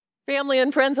Family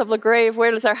and friends of LaGrave,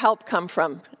 where does our help come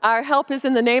from? Our help is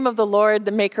in the name of the Lord,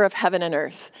 the maker of heaven and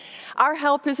earth. Our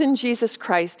help is in Jesus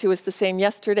Christ, who is the same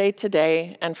yesterday,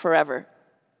 today, and forever.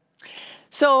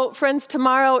 So, friends,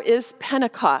 tomorrow is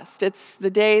Pentecost. It's the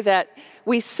day that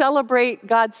we celebrate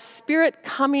God's Spirit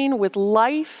coming with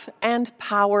life and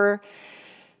power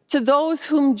to those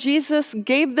whom Jesus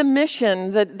gave the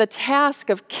mission, the task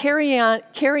of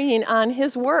carrying on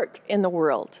his work in the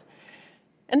world.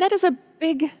 And that is a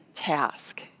big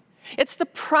task. It's the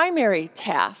primary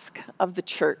task of the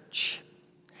church.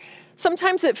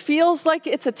 Sometimes it feels like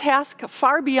it's a task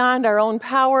far beyond our own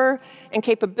power and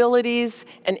capabilities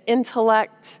and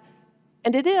intellect,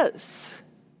 and it is.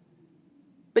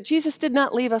 But Jesus did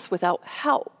not leave us without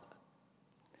help.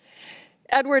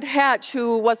 Edward Hatch,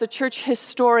 who was a church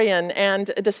historian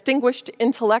and a distinguished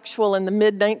intellectual in the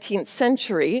mid-19th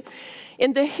century,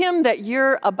 in the hymn that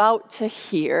you're about to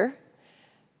hear,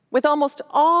 with almost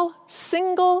all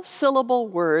single-syllable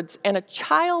words and a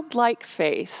childlike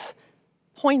faith,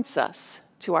 points us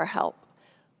to our help,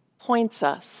 points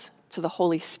us to the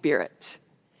Holy Spirit.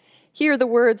 Hear the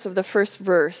words of the first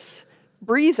verse.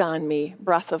 Breathe on me,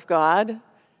 breath of God.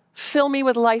 Fill me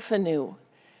with life anew,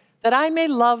 that I may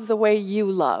love the way you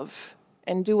love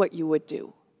and do what you would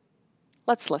do.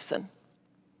 Let's listen.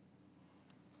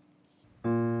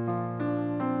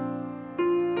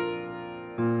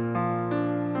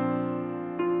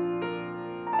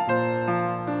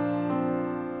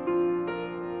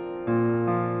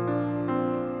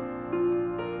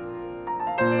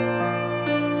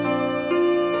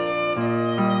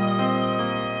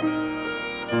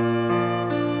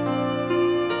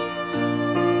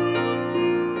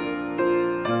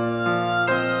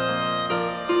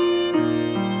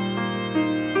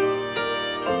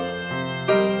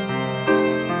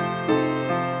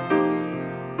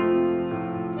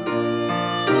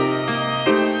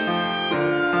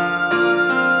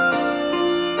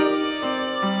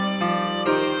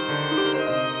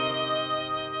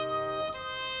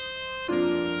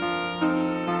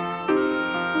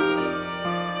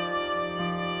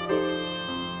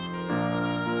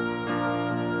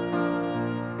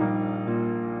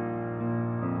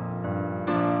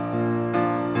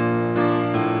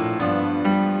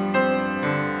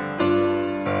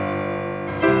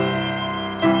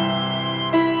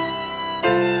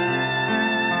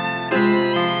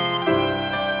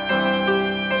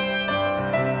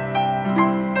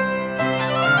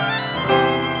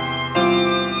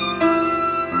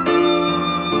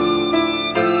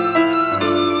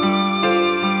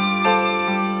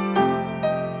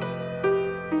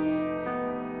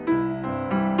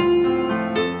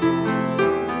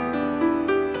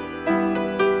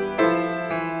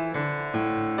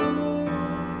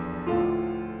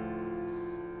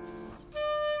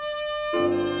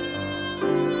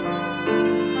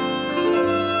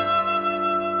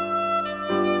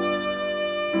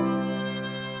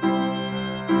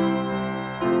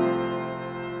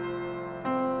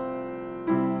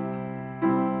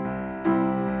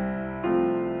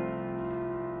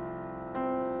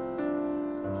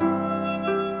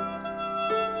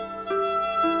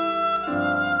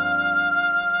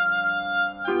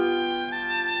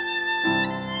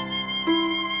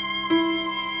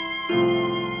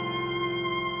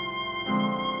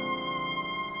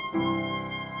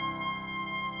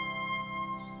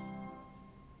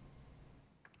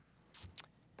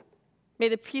 May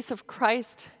the peace of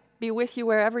Christ be with you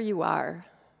wherever you are.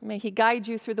 May he guide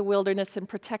you through the wilderness and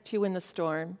protect you in the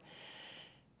storm.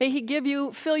 May he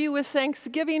fill you with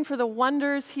thanksgiving for the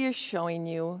wonders he is showing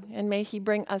you, and may he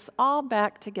bring us all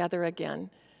back together again,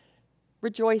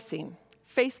 rejoicing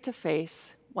face to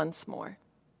face once more.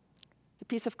 The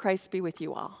peace of Christ be with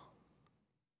you all.